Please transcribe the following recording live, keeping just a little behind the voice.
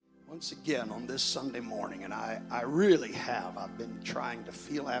once again on this Sunday morning, and I really have. I've been trying to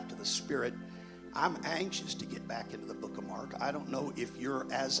feel after the Spirit. I'm anxious to get back into the book of Mark. I don't know if you're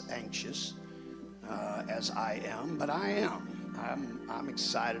as anxious as I am, but I am. I'm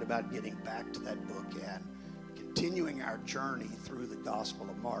excited about getting back to that book and continuing our journey through the Gospel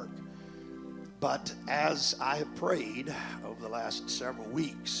of Mark. But as I have prayed over the last several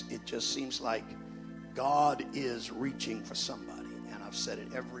weeks, it just seems like God is reaching for somebody. And I've said it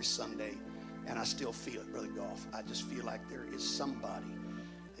every Sunday, and I still feel it, Brother Goff. I just feel like there is somebody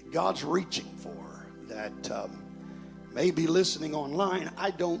that God's reaching for that may be listening online.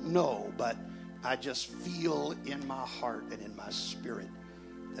 I don't know, but I just feel in my heart and in my spirit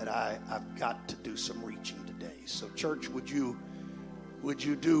that I've got to do some reaching today. So, church, would you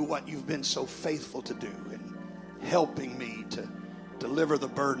do what you've been so faithful to do in helping me to deliver the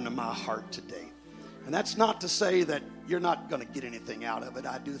burden of my heart today? And that's not to say that you're not going to get anything out of it.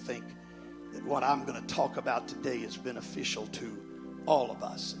 I do think that what I'm going to talk about today is beneficial to all of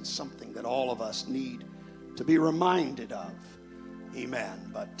us and something that all of us need to be reminded of.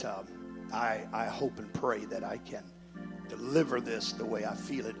 Amen. But I hope and pray that I can deliver this the way I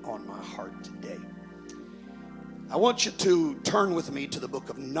feel it on my heart today. I want you to turn with me to the book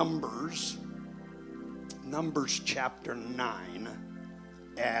of Numbers, Numbers chapter 9,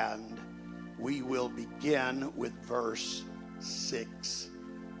 and we will begin with verse 6.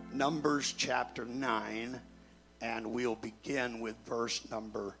 Numbers chapter 9, and we'll begin with verse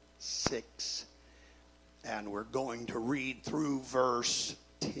number 6. And we're going to read through verse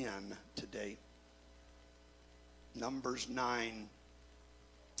 10 today. Numbers 9,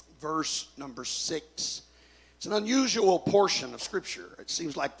 verse number 6. It's an unusual portion of Scripture. It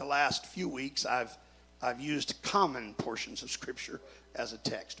seems like the last few weeks I've used common portions of Scripture as a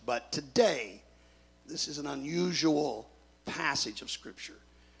text. But today, this is an unusual passage of Scripture.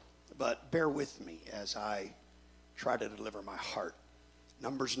 But bear with me as I try to deliver my heart.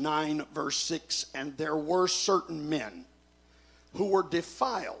 Numbers 9, verse 6, and there were certain men who were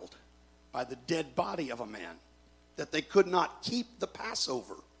defiled by the dead body of a man, that they could not keep the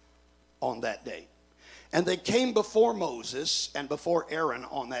Passover on that day. And they came before Moses and before Aaron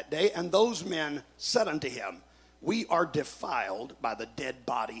on that day, and those men said unto him, we are defiled by the dead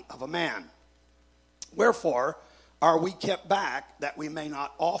body of a man. Wherefore are we kept back, that we may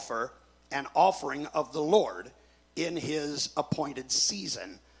not offer an offering of the Lord in his appointed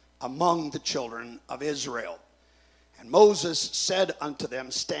season among the children of Israel? And Moses said unto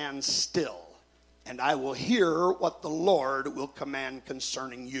them, stand still, and I will hear what the Lord will command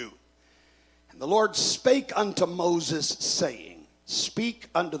concerning you. And the Lord spake unto Moses, saying, speak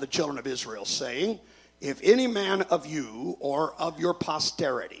unto the children of Israel, saying, if any man of you or of your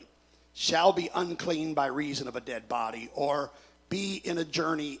posterity shall be unclean by reason of a dead body, or be in a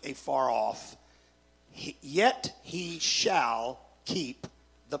journey afar off, yet he shall keep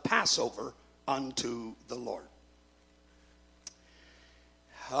the Passover unto the Lord.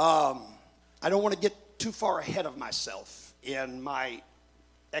 I don't want to get too far ahead of myself in my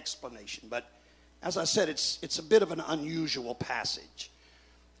explanation, but as I said, it's a bit of an unusual passage.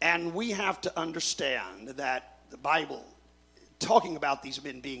 And we have to understand that the Bible, talking about these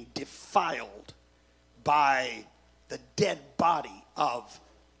men being defiled by the dead body of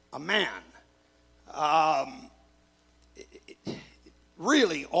a man,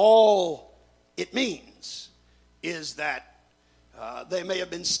 really all it means is that they may have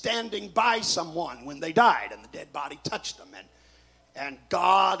been standing by someone when they died and the dead body touched them. And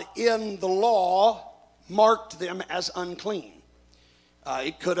God in the law marked them as unclean.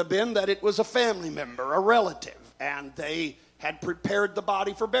 It could have been that it was a family member, a relative, and they had prepared the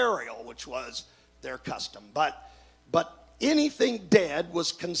body for burial, which was their custom. But anything dead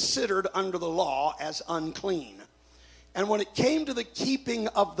was considered under the law as unclean. And when it came to the keeping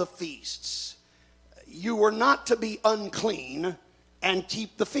of the feasts, you were not to be unclean and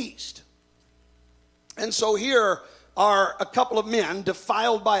keep the feast. And so here are a couple of men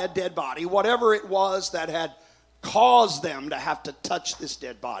defiled by a dead body, whatever it was that had caused them to have to touch this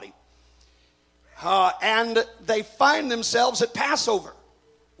dead body. And they find themselves at Passover,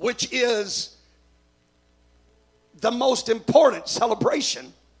 which is the most important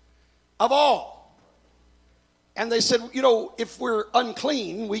celebration of all. And they said, if we're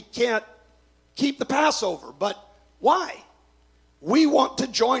unclean, we can't keep the Passover. But why? We want to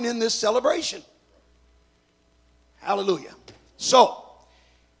join in this celebration. Hallelujah. So,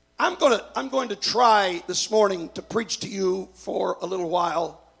 I'm going to try this morning to preach to you for a little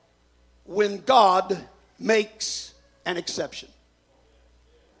while when God makes an exception.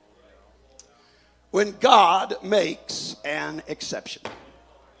 When God makes an exception.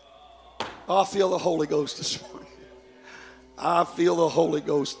 Oh, I feel the Holy Ghost this morning. I feel the Holy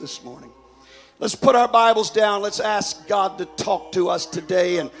Ghost this morning. Let's put our Bibles down. Let's ask God to talk to us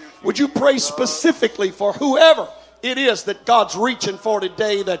today. And would you pray specifically for whoever it is that God's reaching for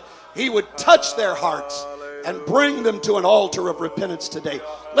today, that He would touch their hearts and bring them to an altar of repentance today.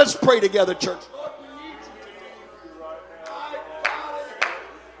 Let's pray together, church.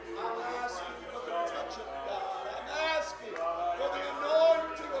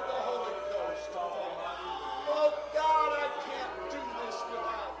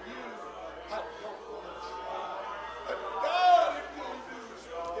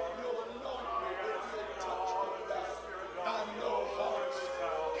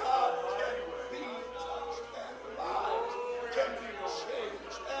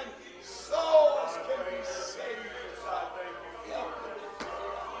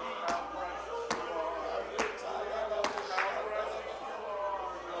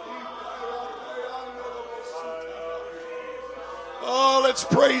 Oh, let's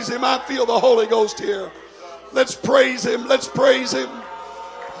praise Him. I feel the Holy Ghost here. Let's praise Him. Let's praise Him.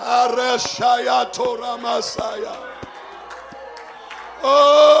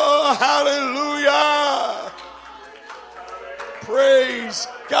 Oh, hallelujah. Praise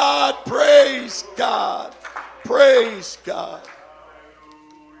God. Praise God. Praise God.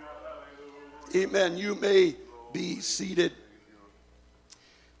 Amen. You may be seated.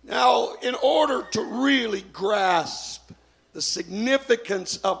 Now, in order to really grasp the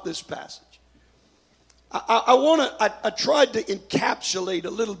significance of this passage, I tried to encapsulate a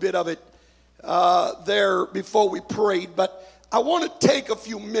little bit of it there before we prayed, but I want to take a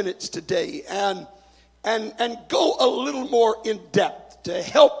few minutes today and go a little more in depth to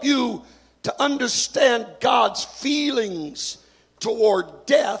help you to understand God's feelings toward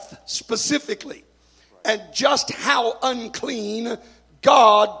death specifically, and just how unclean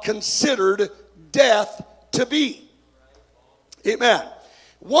God considered death to be. Amen.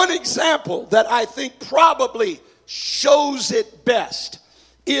 One example that I think probably shows it best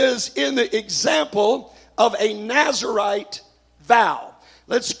is in the example of a Nazirite vow.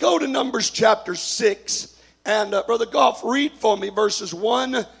 Let's go to Numbers chapter 6. And Brother Goff, read for me verses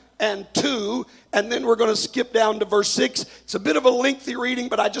 1 and 2. And then we're going to skip down to verse 6. It's a bit of a lengthy reading,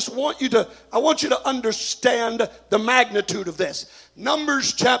 but I want you to understand the magnitude of this.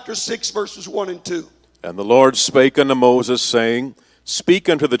 Numbers chapter 6, verses 1 and 2. And the Lord spake unto Moses, saying, Speak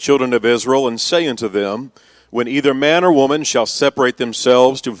unto the children of Israel, and say unto them, When either man or woman shall separate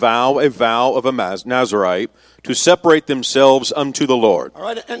themselves to vow a vow of a Nazirite, to separate themselves unto the Lord. All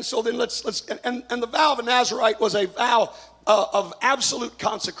right, and so then let's and the vow of a Nazirite was a vow of absolute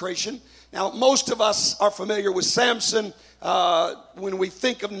consecration. Now, most of us are familiar with Samson. When we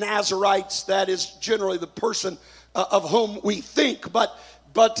think of Nazirites, that is generally the person of whom we think. But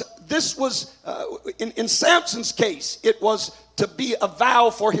this was, in Samson's case, it was to be a vow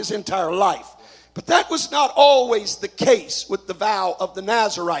for his entire life. But that was not always the case with the vow of the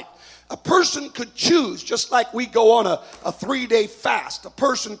Nazirite. A person could choose, just like we go on a 3-day fast, a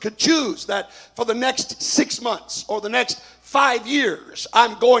person could choose that for the next 6 months or the next 5 years,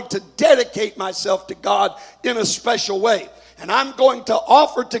 I'm going to dedicate myself to God in a special way. And I'm going to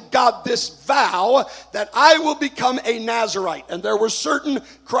offer to God this vow that I will become a Nazirite. And there were certain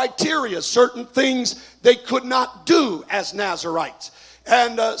criteria, certain things they could not do as Nazirites.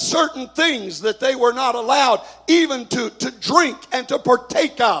 And certain things that they were not allowed even to drink and to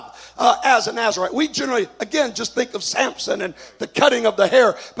partake of as a Nazirite. We generally, again, just think of Samson and the cutting of the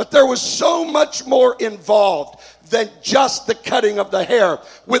hair. But there was so much more involved than just the cutting of the hair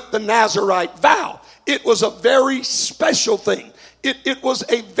with the Nazirite vow. It was a very special thing. It was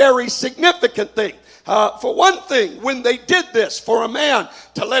a very significant thing. For one thing, when they did this for a man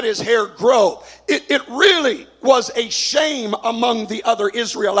to let his hair grow, it really was a shame among the other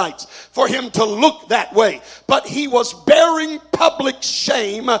Israelites for him to look that way. But he was bearing public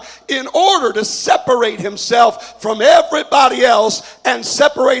shame in order to separate himself from everybody else and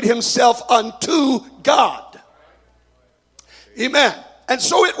separate himself unto God. Amen. And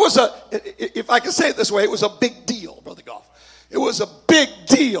so it was if I can say it this way, it was a big deal, Brother Goff. It was a big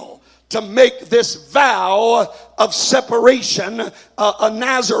deal to make this vow of separation, a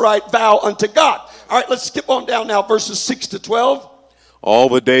Nazirite vow unto God. All right, let's skip on down now, verses 6 to 12. All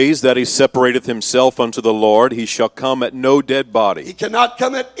the days that he separateth himself unto the Lord, he shall come at no dead body. He cannot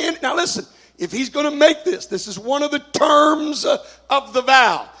come at any. Now listen, if he's going to make this is one of the terms of the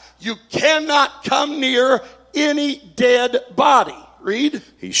vow. You cannot come near any dead body. Read.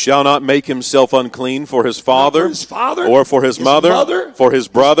 He shall not make himself unclean for his father, or for his mother, for his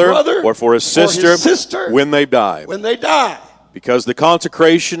brother, or for his sister, when they die. When they die. Because the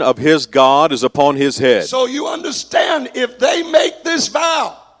consecration of his God is upon his head. So you understand, if they make this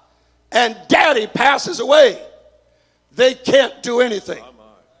vow and daddy passes away, they can't do anything.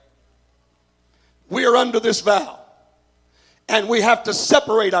 We are under this vow. And we have to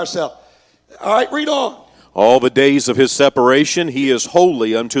separate ourselves. All right, read on. All the days of his separation he is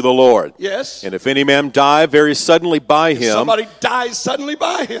holy unto the Lord. Yes. And if any man die very suddenly by him, somebody dies suddenly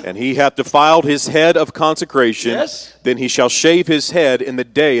by him, and he hath defiled his head of consecration, yes, then he shall shave his head in the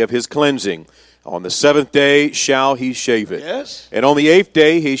day of his cleansing. On the 7th day shall he shave it. Yes. And on the 8th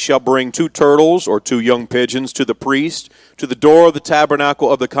day he shall bring 2 turtles or 2 young pigeons to the priest to the door of the tabernacle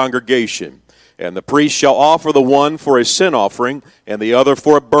of the congregation. And the priest shall offer the one for a sin offering and the other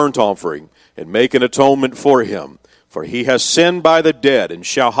for a burnt offering, and make an atonement for him. For he has sinned by the dead, and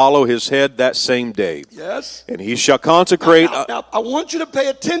shall hallow his head that same day. Yes. And he shall consecrate... Now, I want you to pay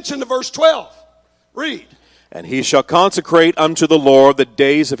attention to verse 12. Read. And he shall consecrate unto the Lord the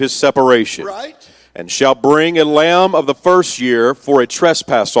days of his separation. Right. And shall bring a lamb of the first year for a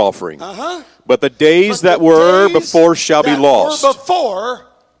trespass offering. Uh-huh. But the days that were before shall be lost. Before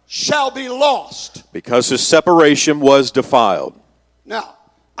shall be lost. Because his separation was defiled. Now,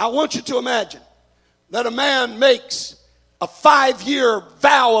 I want you to imagine that a man makes a 5-year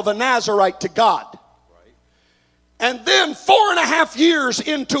vow of a Nazarite to God. And then 4.5 years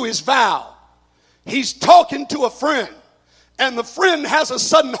into his vow, he's talking to a friend. And the friend has a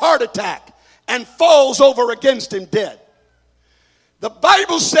sudden heart attack and falls over against him dead. The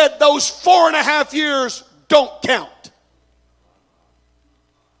Bible said those 4.5 years don't count.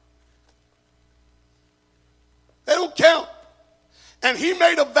 They don't count. And he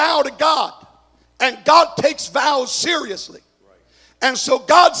made a vow to God. And God takes vows seriously. And so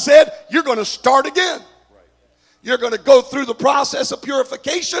God said, you're going to start again. You're going to go through the process of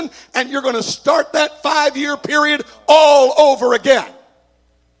purification, and you're going to start that 5-year period all over again.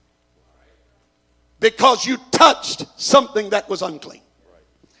 Because you touched something that was unclean.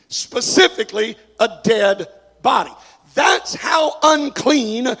 Specifically, a dead body. That's how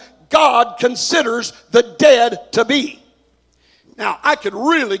unclean God considers the dead to be. Now, I could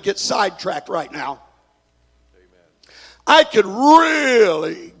really get sidetracked right now. I could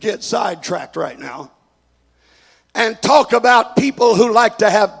really get sidetracked right now and talk about people who like to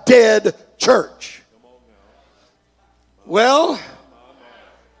have dead church. Well,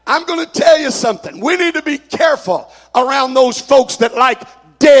 I'm going to tell you something. We need to be careful around those folks that like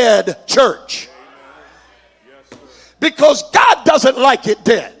dead church. Because God doesn't like it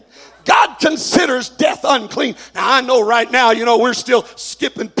dead. God considers death unclean. Now, I know right now, we're still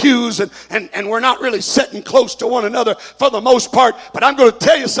skipping pews and we're not really sitting close to one another for the most part. But I'm going to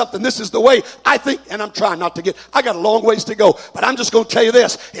tell you something. This is the way I think, and I'm trying not to I got a long ways to go. But I'm just going to tell you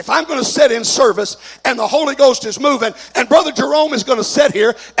this. If I'm going to sit in service and the Holy Ghost is moving and Brother Jerome is going to sit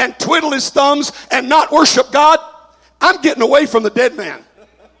here and twiddle his thumbs and not worship God, I'm getting away from the dead man.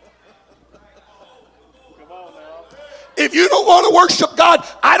 If you don't want to worship God,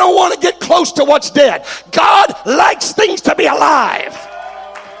 I don't want to get close to what's dead. God likes things to be alive.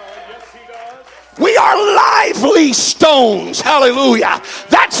 We are lively stones. Hallelujah.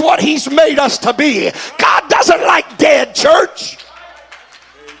 That's what he's made us to be. God doesn't like dead, church.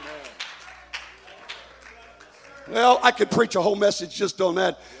 Well, I could preach a whole message just on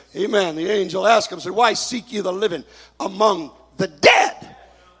that. Amen. The angel asked him, said, why seek ye the living among the dead?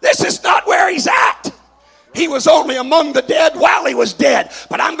 This is not where he's at. He was only among the dead while he was dead.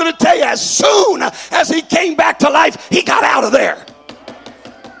 But I'm going to tell you, as soon as he came back to life, he got out of there.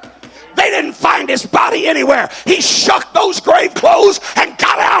 They didn't find his body anywhere. He shucked those grave clothes and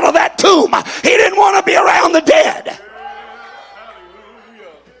got out of that tomb. He didn't want to be around the dead.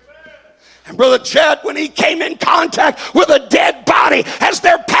 And Brother Chad, when he came in contact with a dead body as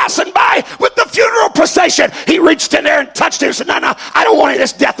they're passing by with the funeral procession, he reached in there and touched him and said, no, I don't want any of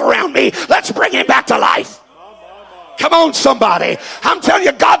this death around me. Let's bring him back to life. Come on, somebody. I'm telling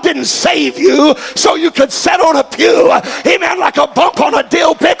you, God didn't save you so you could sit on a pew, amen, like a bump on a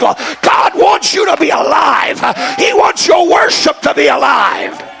dill pickle. God wants you to be alive. He wants your worship to be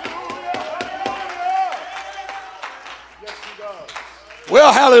alive.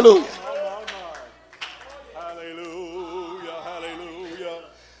 Well, hallelujah.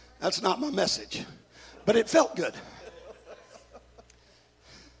 That's not my message, but it felt good.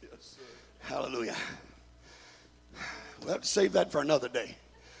 Hallelujah. We'll have to save that for another day.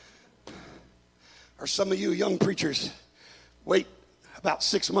 Or some of you young preachers wait about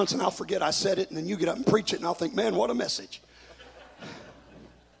 6 months and I'll forget I said it, and then you get up and preach it and I'll think, man, what a message.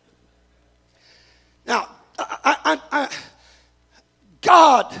 Now,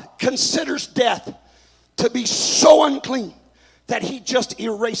 God considers death to be so unclean that he just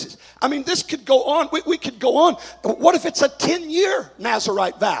erases. I mean, this could go on. We could go on. What if it's a 10-year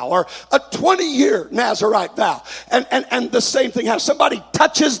Nazirite vow or a 20-year Nazirite vow? And the same thing happens. Somebody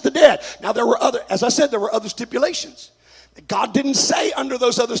touches the dead. Now, as I said, there were other stipulations. God didn't say under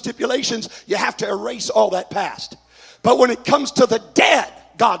those other stipulations, you have to erase all that past. But when it comes to the dead,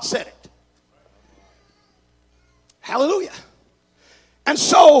 God said it. Hallelujah. And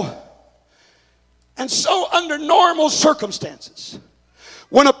so under normal circumstances,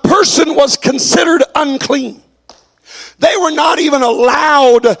 when a person was considered unclean, they were not even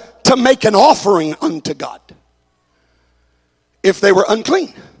allowed to make an offering unto God if they were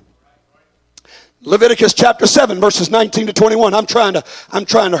unclean. Leviticus chapter 7, verses 19 to 21. I'm trying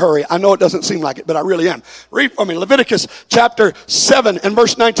to hurry. I know it doesn't seem like it, but I really am. Read for me. Leviticus chapter 7 and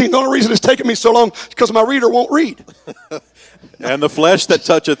verse 19. The only reason it's taking me so long is because my reader won't read. And the flesh that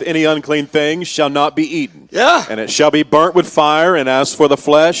toucheth any unclean thing shall not be eaten. Yeah. And it shall be burnt with fire. And as for the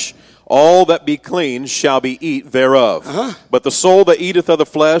flesh, all that be clean shall be eat thereof. But the soul that eateth of the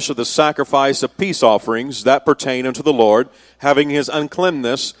flesh of the sacrifice of peace offerings that pertain unto the Lord, having his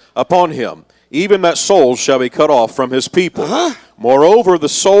uncleanness upon him, even that soul shall be cut off from his people. Moreover, the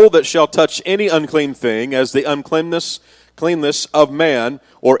soul that shall touch any unclean thing, as the uncleanness of man,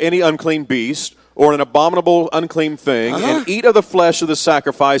 or any unclean beast, or an abominable unclean thing, and eat of the flesh of the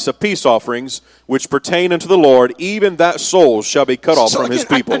sacrifice of peace offerings, which pertain unto the Lord, even that soul shall be cut off from his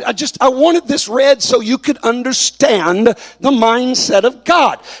people. I wanted this read so you could understand the mindset of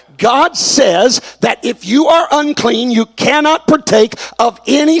God. God says that if you are unclean, you cannot partake of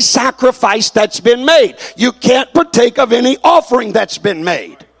any sacrifice that's been made. You can't partake of any offering that's been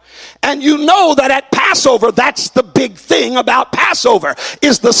made. And you know that at Passover, that's the big thing about Passover,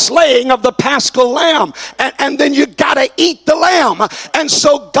 is the slaying of the Paschal lamb. And then you got to eat the lamb. And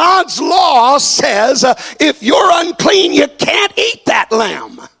so God's law says, if you're unclean, you can't eat that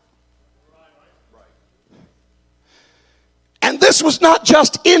lamb. And this was not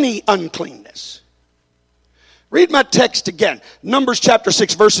just any uncleanness. Read my text again. Numbers chapter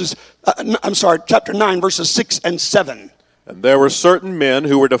 9, verses 6 and 7. And there were certain men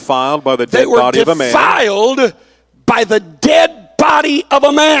who were defiled by the dead body of a man. They were defiled by the dead body of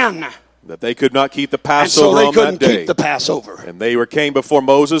a man. That they could not keep the Passover on that day. And so they couldn't keep the Passover. And they came before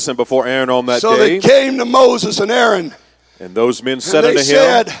Moses and before Aaron on that day. So they came to Moses and Aaron. And those men said unto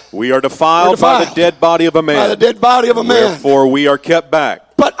him, we are defiled by the dead body of a man. By the dead body of a man. Therefore we are kept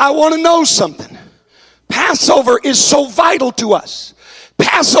back. But I want to know something. Passover is so vital to us.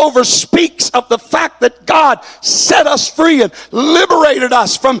 Passover speaks of the fact that God set us free and liberated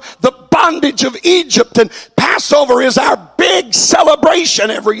us from the bondage of Egypt. And Passover is our big celebration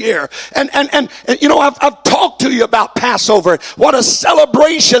every year. And you know, I've talked to you about Passover. What a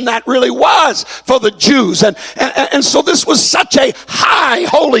celebration that really was for the Jews. And so this was such a high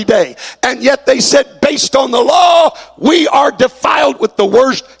holy day. And yet they said, based on the law, we are defiled with the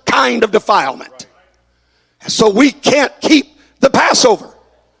worst kind of defilement. And so we can't keep the Passover.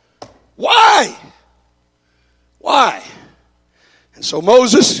 Why? And so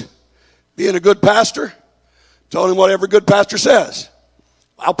Moses, being a good pastor, told him what every good pastor says.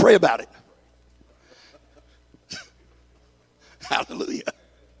 I'll pray about it. Hallelujah.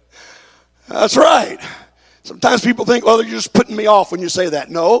 That's right. Sometimes people think, well, you're just putting me off when you say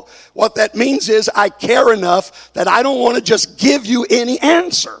that. No, what that means is I care enough that I don't want to just give you any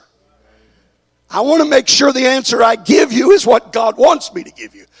answer. I want to make sure the answer I give you is what God wants me to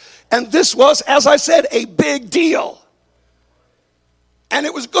give you. And this was, as I said, a big deal. And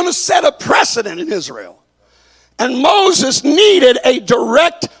it was going to set a precedent in Israel. And Moses needed a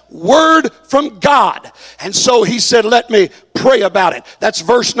direct word from God. And so he said, let me pray about it. That's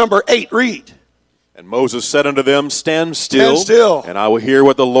verse number 8. Read. And Moses said unto them, stand still, and I will hear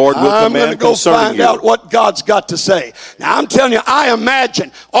what the Lord will command concerning you. I'm going to go find out what God's got to say. Now, I'm telling you, I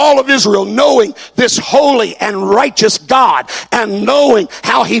imagine all of Israel knowing this holy and righteous God and knowing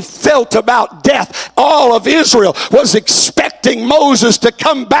how he felt about death. All of Israel was expecting Moses to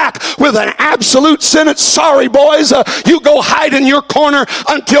come back with an absolute sentence. Sorry, boys, you go hide in your corner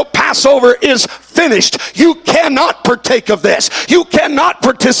until Passover is finished. You cannot partake of this. You cannot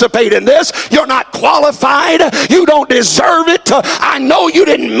participate in this. You're not qualified. You don't deserve it. I know you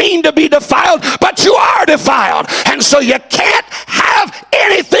didn't mean to be defiled, but you are defiled. And so you can't have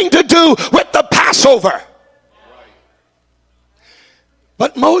anything to do with the Passover.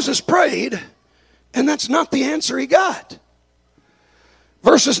 But Moses prayed, and that's not the answer he got.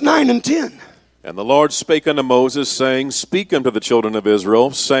 Verses 9 and 10. And the Lord spake unto Moses, saying, Speak unto the children of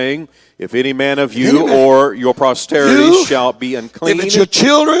Israel, saying, If any man of you or your posterity shall be unclean, if it's your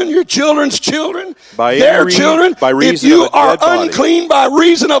children, your children's children, by their children, by reason if you of a are dead body. unclean by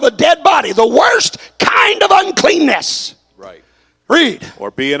reason of a dead body, the worst kind of uncleanness. Right. Read. Or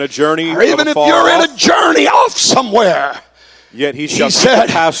be in a journey, Or even if you're in a journey off somewhere, yet he shall he keep said,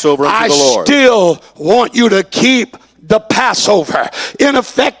 the Passover unto the Lord. I still want you to keep the Passover. In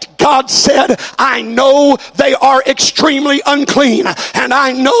effect, God said, I know they are extremely unclean, and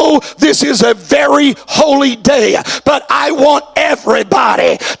I know this is a very holy day, but I want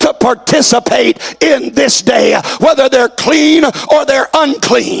everybody to participate in this day, whether they're clean or they're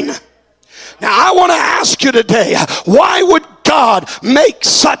unclean. Now, I want to ask you today, why would God make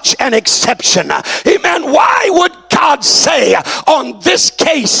such an exception? Amen. Why would God say on this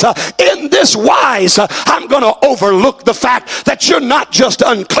case, in this wise, I'm going to overlook the fact that you're not just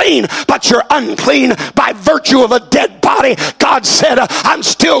unclean, but you're unclean by virtue of a dead body? God said, I'm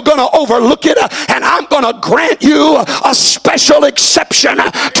still going to overlook it, and I'm going to grant you a special exception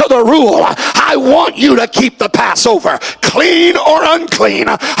to the rule. I want you to keep the Passover, clean or unclean.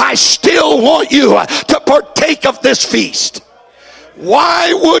 I still want you to partake of this feast.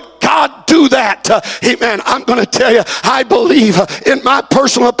 Why would God do that? Amen. I'm going to tell you, I believe, in my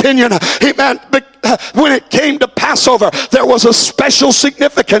personal opinion, amen, when it came to Passover, there was a special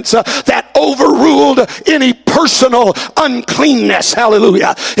significance that overruled any personal uncleanness.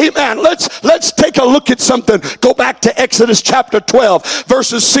 Hallelujah. Amen. Let's take a look at something. Go back to Exodus chapter 12,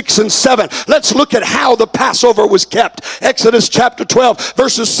 verses 6 and 7. Let's look at how the Passover was kept. Exodus chapter 12,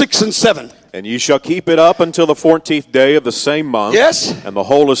 verses 6 and 7. And ye shall keep it up until the 14th day of the same month. Yes. And the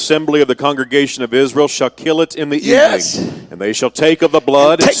whole assembly of the congregation of Israel shall kill it in the Yes. evening. And they shall take of the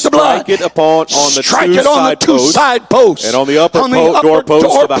blood and strike it upon on the two side posts. And on the upper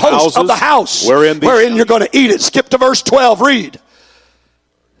doorpost of the houses wherein you're going to eat it. Skip to verse 12. Read.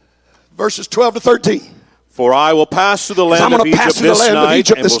 Verses 12 to 13. For I will pass through the land of Egypt this night,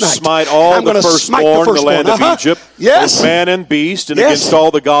 and will smite all the firstborn in the land of Egypt, both man and beast, and against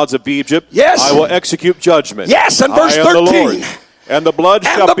all the gods of Egypt I will execute judgment. Yes, and verse 13. And the blood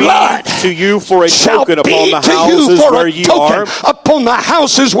shall be to you for a token upon the houses where ye are. Upon the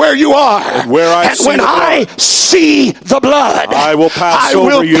houses where you are. And when I see the blood, I will pass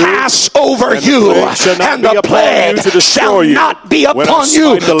over you. And the plague shall not be upon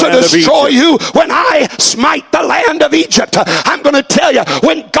you to destroy you when I smite the land of Egypt. I'm going to tell you,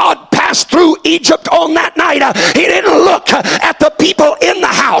 when God passed through Egypt on that night, he didn't look at the people in the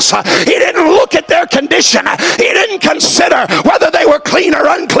house. He didn't look at their condition. He didn't consider whether they were clean or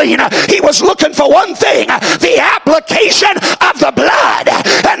unclean. He was looking for one thing, the application of the blood.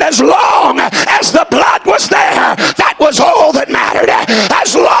 And as long as the blood was there, that was all that mattered.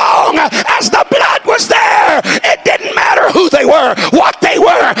 As long as the blood was there, it didn't matter who they were, what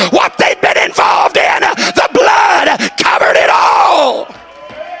they'd been involved in. The blood covered it all.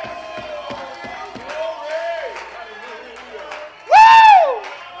 Woo!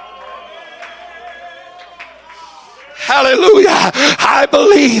 Hallelujah. I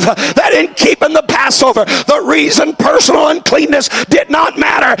believe that in keeping the Passover, the reason personal uncleanness did not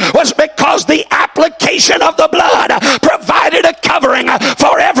matter was because the application of the blood provided a covering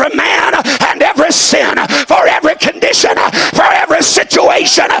for every man and every sin, for every condition, for every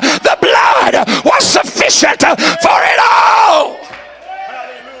situation. The blood was sufficient for it all.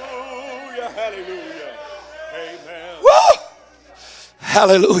 Hallelujah, hallelujah. Amen. Woo!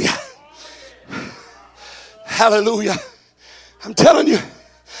 Hallelujah. Hallelujah. I'm telling you,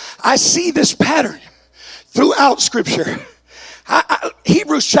 I see this pattern throughout Scripture.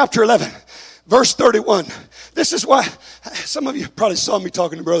 Hebrews chapter 11, verse 31. This is why some of you probably saw me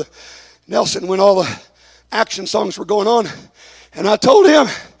talking to Brother Nelson when all the action songs were going on. And I told him,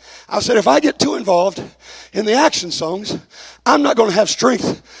 I said, if I get too involved in the action songs, I'm not going to have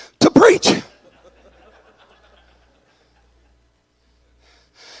strength to preach.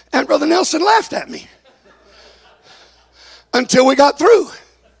 And Brother Nelson laughed at me until we got through.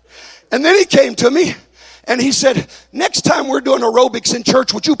 And then he came to me and he said, next time we're doing aerobics in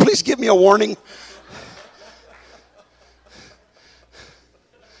church, would you please give me a warning?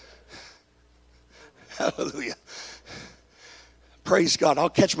 Hallelujah. Praise God. I'll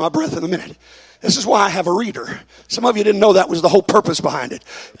catch my breath in a minute. This is why I have a reader. Some of you didn't know that was the whole purpose behind it.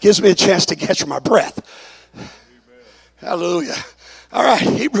 It gives me a chance to catch my breath. Amen. Hallelujah. All right,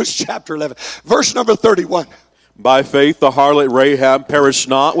 Hebrews chapter 11, verse number 31. By faith the harlot Rahab perished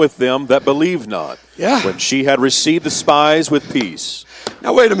not with them that believed not, when she had received the spies with peace.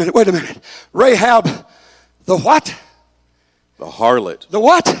 Now wait a minute. Rahab, the what? The harlot. The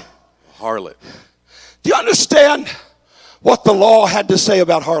what? Harlot. Do you understand what the law had to say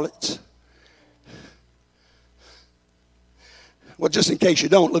about harlots? Well, just in case you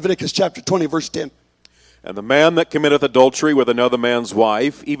don't, Leviticus chapter 20, verse 10. And the man that committeth adultery with another man's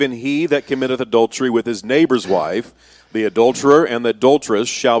wife, even he that committeth adultery with his neighbor's wife, the adulterer and the adulteress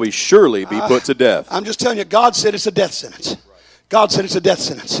shall surely be put to death. I'm just telling you, God said it's a death sentence. God said it's a death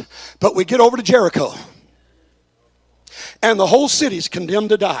sentence. But we get over to Jericho, and the whole city's condemned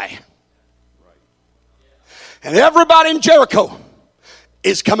to die. And everybody in Jericho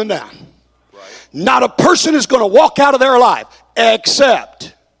is coming down. Not a person is going to walk out of there alive,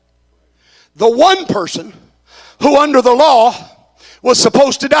 except the one person who under the law was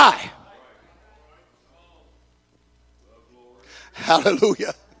supposed to die.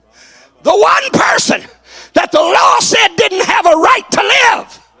 Hallelujah. The one person that the law said didn't have a right to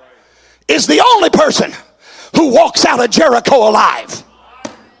live is the only person who walks out of Jericho alive.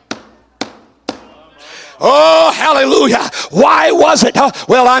 Oh, hallelujah. Why was it?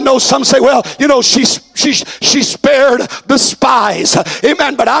 Well, I know some say, well, you know, she spared the spies.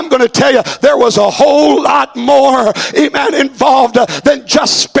 Amen. But I'm going to tell you, there was a whole lot more, amen, involved than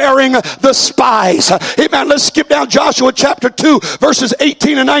just sparing the spies. Amen. Let's skip down Joshua chapter 2, verses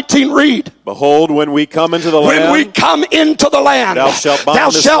 18 and 19. Read. Behold, when we come into the land, when we come into the land, thou shalt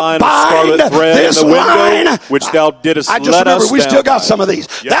bind this line of scarlet thread in the window, which thou didst let us down. I just remember, we still got some of these.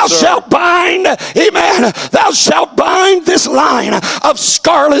 Yes, thou shalt bind, amen, thou shalt bind this line of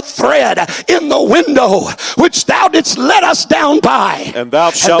scarlet thread in the window, which thou didst let us down by. And thou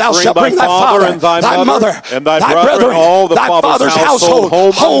shalt bring thy father and thy mother and thy brother and all the father's household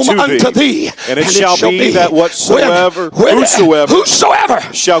home unto thee. And it shall be that whosoever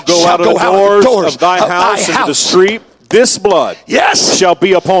shall go out of the doors of thy house into the street, this blood, yes, shall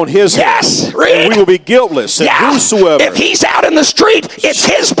be upon his head, and we will be guiltless. And whosoever, if he's out in the street, it's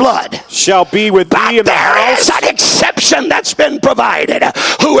his blood, shall be with thee in the house. There is an exception that's been provided.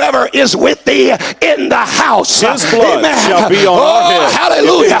 Whoever is with thee in the house, his blood, amen, shall be on our head.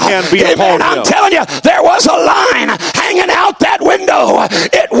 Hallelujah. Can be amen. Upon I'm him. telling you, there was a line hanging out that window.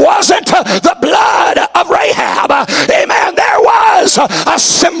 It wasn't the blood of Rahab. Amen. There was a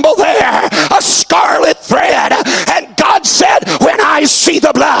symbol there, a scarlet thread, and God said, when I see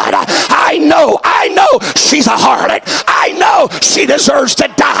the blood, I know she's a harlot. I know she deserves to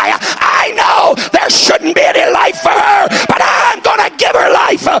die. I know there shouldn't be any life for her, but I'm going to give her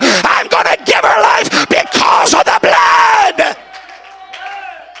life. I'm going to give her life because of the blood.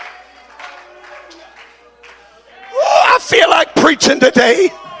 Oh, I feel like preaching today.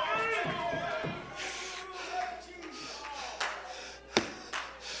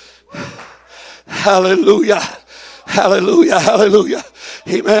 Hallelujah. Hallelujah, hallelujah.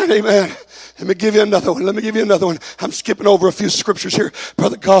 Amen, amen. Let me give you another one. I'm skipping over a few scriptures here.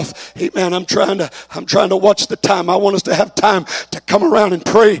 Brother Goff, amen, I'm trying to watch the time. I want us to have time to come around and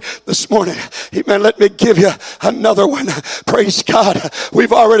pray this morning. Amen, let me give you another one. Praise God.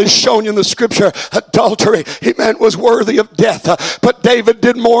 We've already shown you in the scripture, adultery, amen, was worthy of death. But David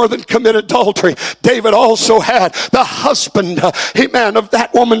did more than commit adultery. David also had the husband, amen, of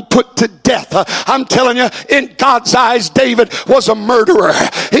that woman put to death. I'm telling you, in God's eyes, David was a murderer.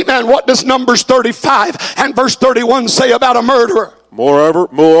 Amen, what does Numbers 35 and verse 31 say about a murderer?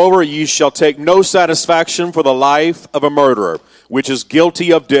 Moreover, ye shall take no satisfaction for the life of a murderer, which is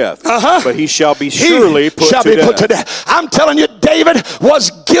guilty of death, but he shall be surely put to death. I'm telling you, David was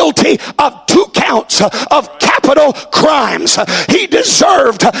guilty of 2 counts of capital crimes. He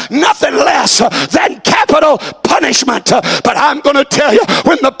deserved nothing less than capital punishment. But I'm going to tell you,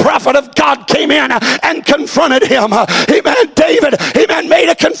 when the prophet of God came in and confronted him, amen, David, amen, made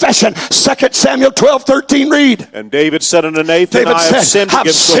a confession. 2 Samuel 12:13, read. And David said unto Nathan, I have sinned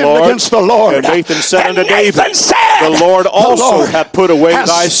against the Lord. And Nathan said unto David, the Lord also hath put away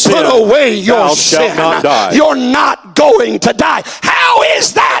thy sin. Put away your Thou sin. shalt not die. You're not going to die. How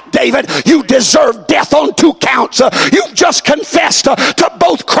is that, David? You deserve death on 2 counts. You've just confessed to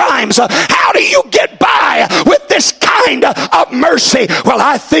both crimes. How do you get by with this kind of mercy? Well,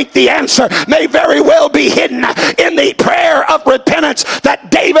 I think the answer may very well be hidden in the prayer of repentance that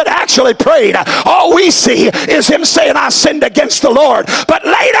David actually prayed. All we see is him saying, I sinned against the Lord. But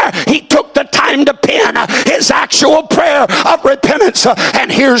later, he took the time to pen his actual prayer of repentance.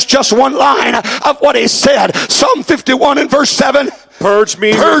 And here's just one line of what he said. Psalm 51 and verse 7. Purge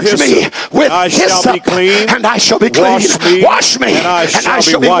me with I hyssop, shall be clean. and I shall be clean. Wash me, and I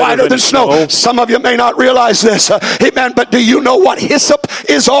shall be whiter than snow. Some of you may not realize this, amen, but do you know what hyssop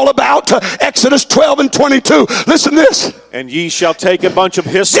is all about? Exodus 12 and 22. Listen to this. And ye shall take a bunch of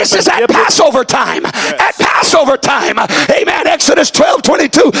hyssop. This is at Passover time. Yes. At Passover time. Amen. Exodus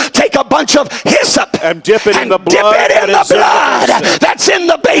 12:22. Take a bunch of hyssop and dip it in the blood that's in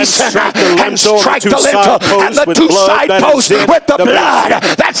the basin. And strike the lintel and the two side posts with the blood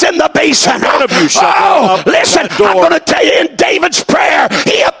that's in the basin. Oh, listen, I'm going to tell you, in David's prayer,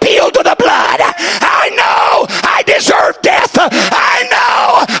 he appealed to the blood. I know I deserve death. I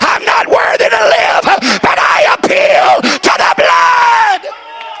know I'm not worthy to live, but I appeal to the blood.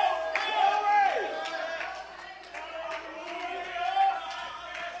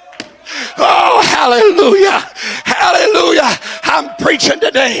 Oh, hallelujah. Hallelujah. I'm preaching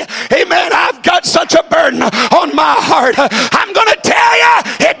today. Amen. I've got such a burden on my heart. I'm going to tell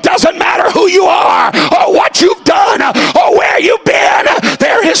you, it doesn't matter who you are or what you've done or where you've been.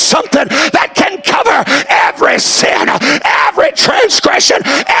 There is something that can cover every sin, every transgression,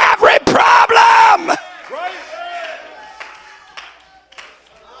 every problem.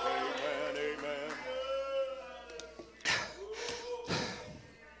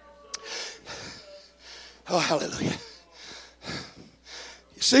 Oh, hallelujah.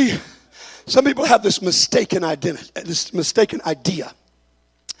 You see, some people have this mistaken identity, this mistaken idea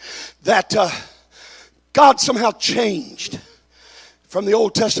that God somehow changed from the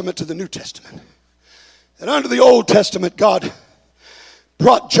Old Testament to the New Testament. And under the Old Testament, God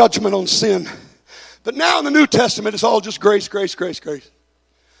brought judgment on sin. But now in the New Testament, it's all just grace, grace, grace, grace.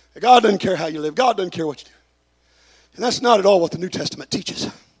 God doesn't care how you live. God doesn't care what you do. And that's not at all what the New Testament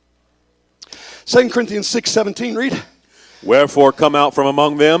teaches. 2 Corinthians 6:17, read. Wherefore come out from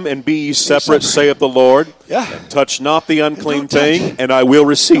among them, and be ye separate, saith the Lord. Yeah. And touch not the unclean thing, and I will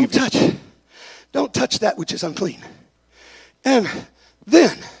receive you. Don't touch that which is unclean. And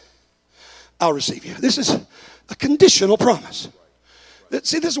then I'll receive you. This is a conditional promise.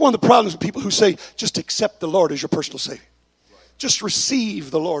 See, this is one of the problems with people who say, just accept the Lord as your personal Savior. Just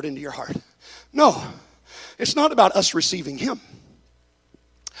receive the Lord into your heart. No, it's not about us receiving Him.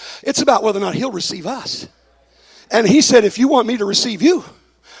 It's about whether or not He'll receive us. And He said, if you want me to receive you,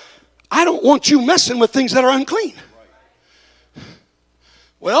 I don't want you messing with things that are unclean.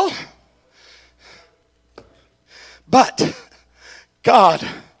 Well, but God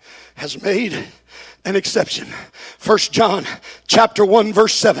has made an exception. 1 John chapter 1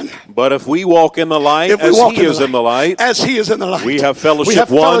 verse 7. But if we walk in the light as He is in the light, as He is in the light, we have fellowship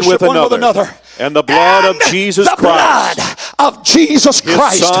one with another. And the blood of Jesus Christ,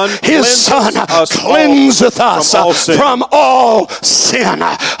 His Son, cleanseth us from all sin.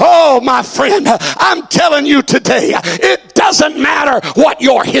 Oh, my friend, I'm telling you today, it doesn't matter what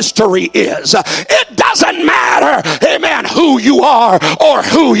your history is. It doesn't matter, amen, who you are or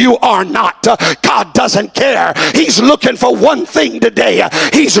who you are not. God doesn't care. He's looking for one thing today.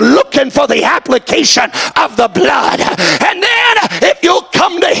 He's looking for the application of the blood. And then if you'll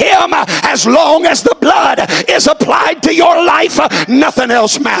come to Him, as long as the blood is applied to your life, nothing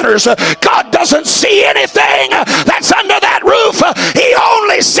else matters. God doesn't see anything that's under that roof. He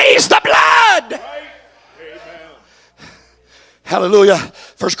only sees the blood. Hallelujah.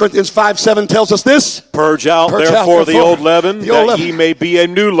 1 Corinthians 5:7 tells us this. Purge out therefore the old leaven, that ye may be a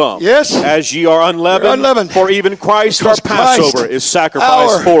new lump. Yes. As ye are unleavened. For even Christ our Passover is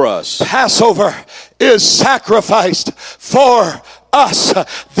sacrificed for us. Passover is sacrificed for us.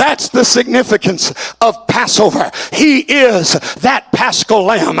 That's the significance of Passover. He is that Paschal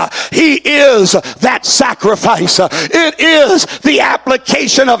Lamb. He is that sacrifice. It is the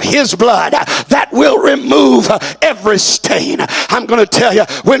application of His blood that will remove every stain. I'm going to tell you,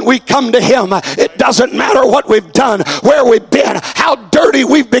 when we come to Him, it doesn't matter what we've done, where we've been, how dirty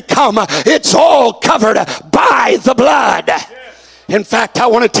we've become. It's all covered by the blood. In fact, I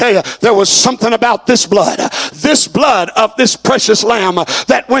want to tell you, there was something about this blood of this precious lamb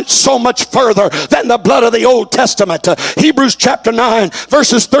that went so much further than the blood of the Old Testament. Hebrews chapter 9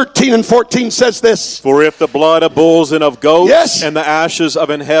 verses 13 and 14 says this. For if the blood of bulls and of goats and the ashes of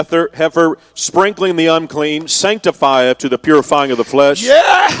an heifer sprinkling the unclean sanctifieth to the purifying of the flesh,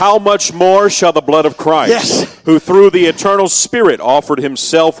 how much more shall the blood of Christ, who through the eternal Spirit offered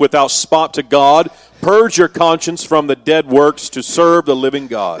Himself without spot to God, Purge your conscience from the dead works to serve the living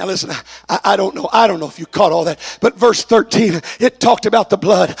God. Now listen, I don't know if you caught all that, but verse 13, it talked about the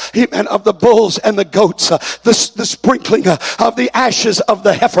blood, amen, of the bulls and the goats, the sprinkling of the ashes of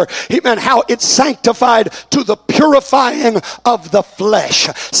the heifer, amen, how it sanctified to the purifying of the flesh.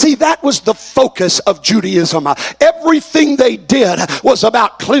 See, that was the focus of Judaism. Everything they did was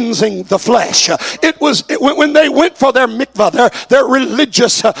about cleansing the flesh. When they went for their mikvah, their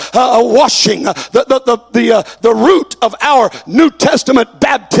religious washing, the root of our New Testament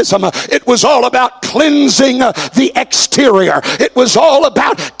baptism, it was all about cleansing the exterior. It was all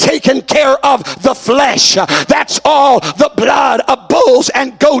about taking care of the flesh. That's all the blood of bulls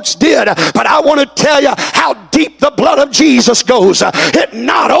and goats did. But I want to tell you how deep the blood of Jesus goes. It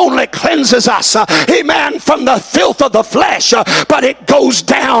not only cleanses us, amen, from the filth of the flesh, but it goes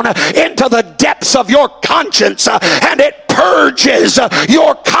down into the depths of your conscience, and it purges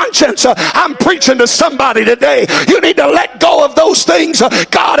your conscience. I'm preaching to somebody today. You need to let go of those things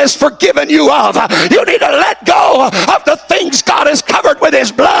God has forgiven you of. You need to let go of the things God has covered with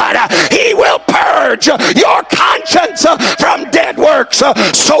his blood. He will purge your conscience from dead works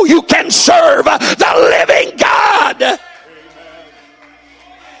so you can serve the living God.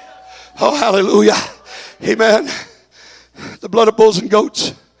 Oh, hallelujah. Amen. The blood of bulls and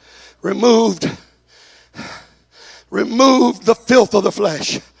goats removed the filth of the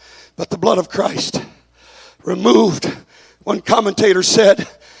flesh, but the blood of Christ removed, one commentator said,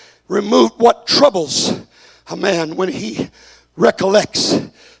 removed what troubles a man when he recollects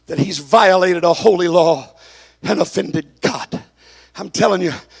that he's violated a holy law and offended God. I'm telling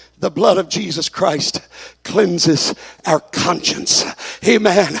you, the blood of Jesus Christ cleanses our conscience.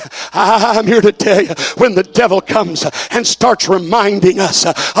 Amen. I'm here to tell you, when the devil comes and starts reminding us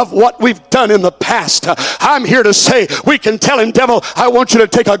of what we've done in the past, I'm here to say we can tell him, devil, I want you to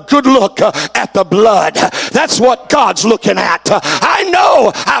take a good look at the blood. That's what God's looking at. I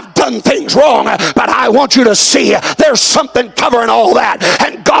know I've done things wrong, but I want you to see there's something covering all that.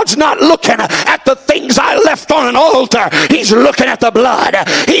 And God's not looking at the things I left on an altar. He's looking at the blood.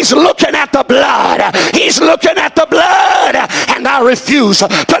 He's looking at the blood. He's looking at the blood. And I refuse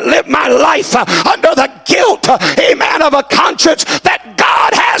to live my life under the guilt, amen, of a conscience that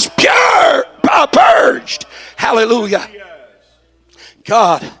God has purged. Hallelujah.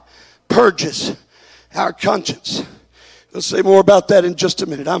 God purges our conscience. We'll say more about that in just a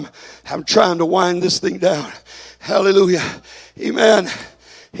minute. I'm trying to wind this thing down. Hallelujah. Amen.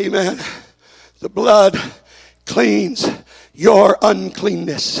 Amen. The blood cleans your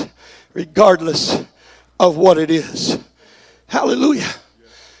uncleanness, regardless of what it is. Hallelujah.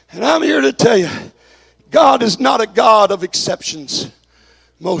 And I'm here to tell you, God is not a God of exceptions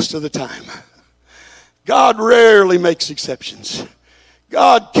most of the time. God rarely makes exceptions.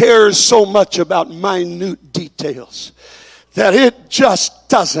 God cares so much about minute details that it just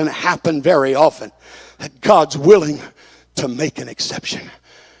doesn't happen very often that God's willing to make an exception.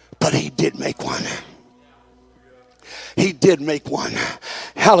 But he did make one. He did make one.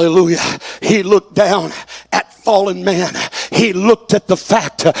 Hallelujah. He looked down at fallen man. He looked at the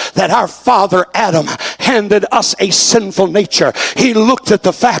fact that our father Adam handed us a sinful nature. He looked at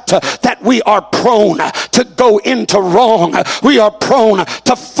the fact that we are prone to go into wrong. We are prone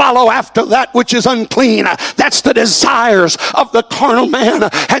to follow after that which is unclean. That's the desires of the carnal man.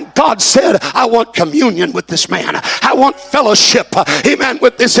 And God said, I want communion with this man. I want fellowship, amen,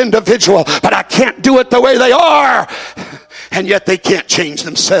 with this individual. But I can't do it the way they are. And yet they can't change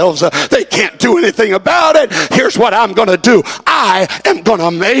themselves. They can't do anything about it. Here's what I'm going to do. I am going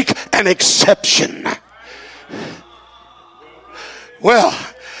to make an exception. Well,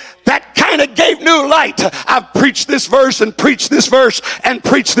 that kind of gave new light. I've preached this verse and preached this verse and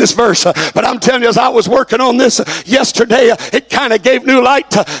preached this verse. But I'm telling you, as I was working on this yesterday, it kind of gave new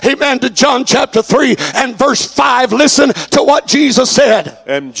light. Amen. To John chapter 3 and verse 5. Listen to what Jesus said.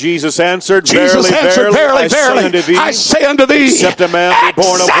 And Jesus answered, verily, I say unto thee, except a man be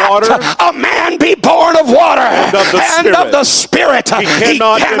born of water, a man be born of water and of the Spirit, he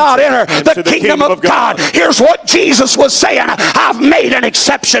cannot enter the kingdom of God. Here's what Jesus was saying. I've made an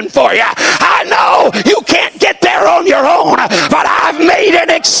exception for you. I know you can't get there on your own, but I've made an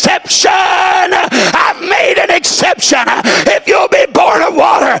exception. I've made an exception. If you'll be born of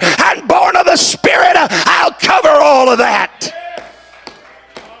water and born of the Spirit, I'll cover all of that.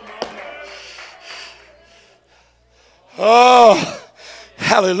 Oh,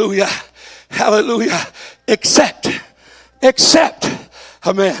 hallelujah, hallelujah. Except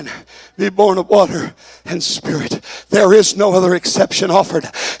a man be born of water and spirit. There is no other exception offered,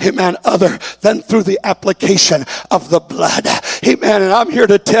 amen, other than through the application of the blood. Amen. And I'm here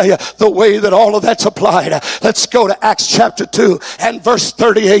to tell you the way that all of that's applied. Let's go to Acts chapter 2 and verse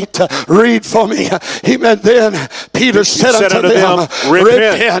 38. Read for me. Amen. Then Peter said unto them,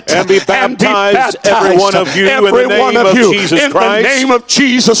 repent and be baptized, every one of you, in the name of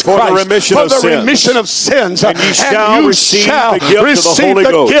Jesus Christ, for the remission of sins. And you shall receive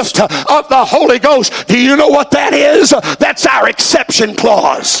the gift of the Holy Ghost. Do you know what that is? That's our exception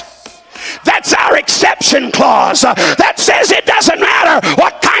clause. That's our exception clause. That says it doesn't matter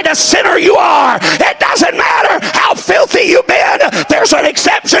what kind of sinner you are. It doesn't matter how filthy you've been. There's an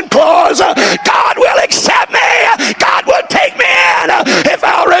exception clause. God will accept me. God will take me in if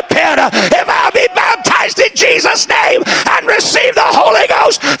I'll repent. If I'll be baptized in Jesus' name and receive the Holy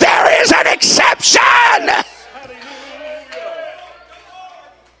Ghost, there is an exception.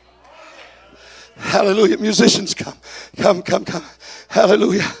 Hallelujah. Musicians, come.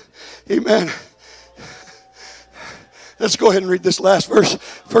 Hallelujah. Amen. Let's go ahead and read this last verse.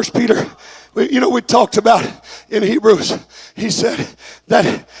 1 Peter. We talked about in Hebrews. He said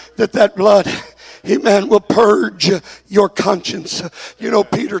that blood, amen, will purge your conscience.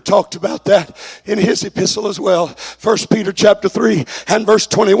 Peter talked about that in his epistle as well. 1 Peter chapter 3 and verse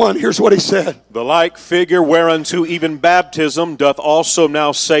 21. Here's what he said. The like figure whereunto even baptism doth also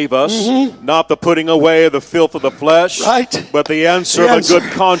now save us, not the putting away of the filth of the flesh, right, but the answer of a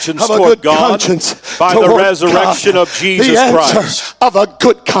good conscience toward God by the resurrection of Jesus Christ. Of a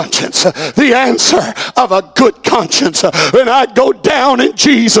good conscience. The answer of a good conscience. When I go down in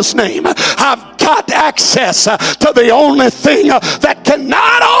Jesus' name, I've got access to the only thing that can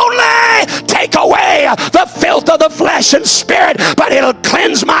not only take away the filth of the flesh and spirit, but it'll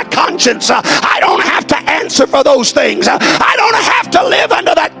cleanse my conscience. I don't have to answer for those things. I don't have to live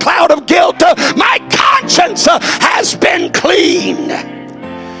under that cloud of guilt. My conscience has been cleaned.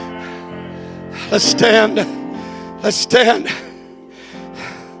 Let's stand. Let's stand.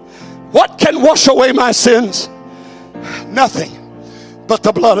 What can wash away my sins? Nothing but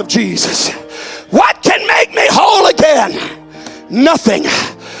the blood of Jesus. What can make me whole again? Nothing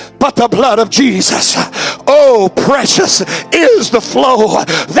but the blood of Jesus. Oh, precious is the flow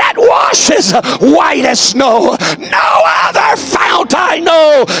that washes white as snow. No other fount I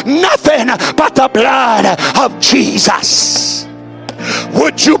know. Nothing but the blood of Jesus.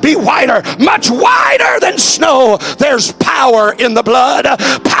 Would you be whiter, much whiter than snow? There's power in the blood.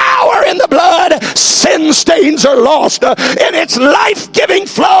 Power in the blood. Sin stains are lost in its life-giving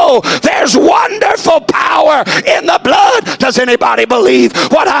flow. There's wonderful power in the blood. Does anybody believe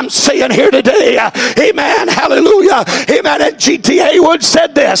what I'm saying here today? Amen. Hallelujah. Amen. And G.T. Haywood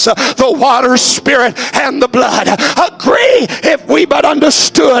said this: the water, spirit, and the blood agree if we but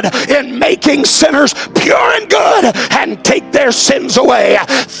understood in making sinners pure and good and take their sins away.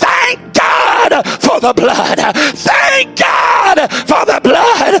 Thank God for the blood. Thank God for the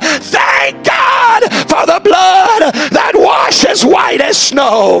blood. Thank God for the blood that washes white as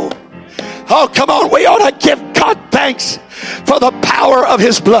snow. Oh, come on. We ought to give God thanks for the power of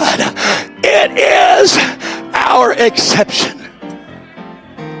his blood. It is our exception.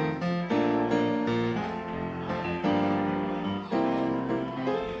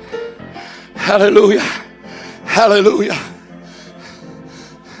 Hallelujah. Hallelujah.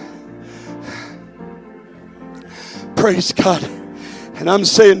 Praise God. And I'm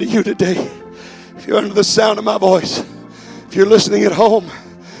saying to you today, if you're under the sound of my voice, if you're listening at home,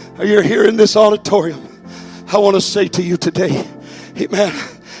 or you're here in this auditorium, I want to say to you today, amen,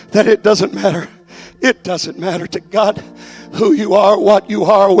 that it doesn't matter. It doesn't matter to God who you are, what you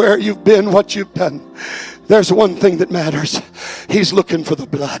are, where you've been, what you've done. There's one thing that matters. He's looking for the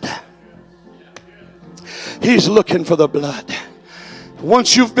blood. He's looking for the blood.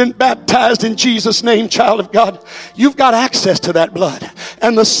 Once you've been baptized in Jesus' name, child of God, you've got access to that blood.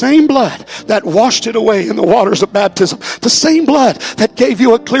 And the same blood that washed it away in the waters of baptism, the same blood that gave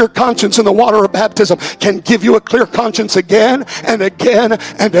you a clear conscience in the water of baptism, can give you a clear conscience again and again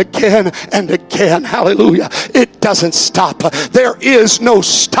and again and again. Hallelujah. It doesn't stop. There is no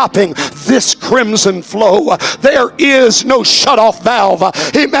stopping this crimson flow. There is no shut-off valve.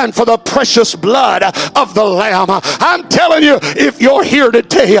 Amen. For the precious blood of the Lamb. I'm telling you, if you're here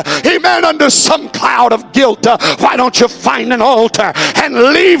today, amen, under some cloud of guilt, why don't you find an altar and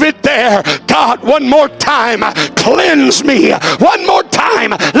leave it there? God, one more time, cleanse me. One more time,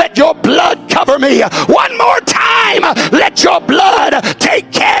 let your blood cover me. One more time, let your blood take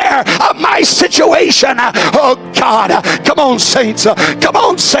care of my situation. Oh God, come on saints, come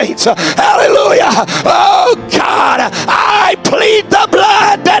on saints, hallelujah. Oh God, I plead the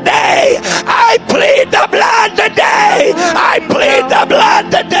blood today. I plead the blood today. I plead the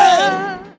blood today.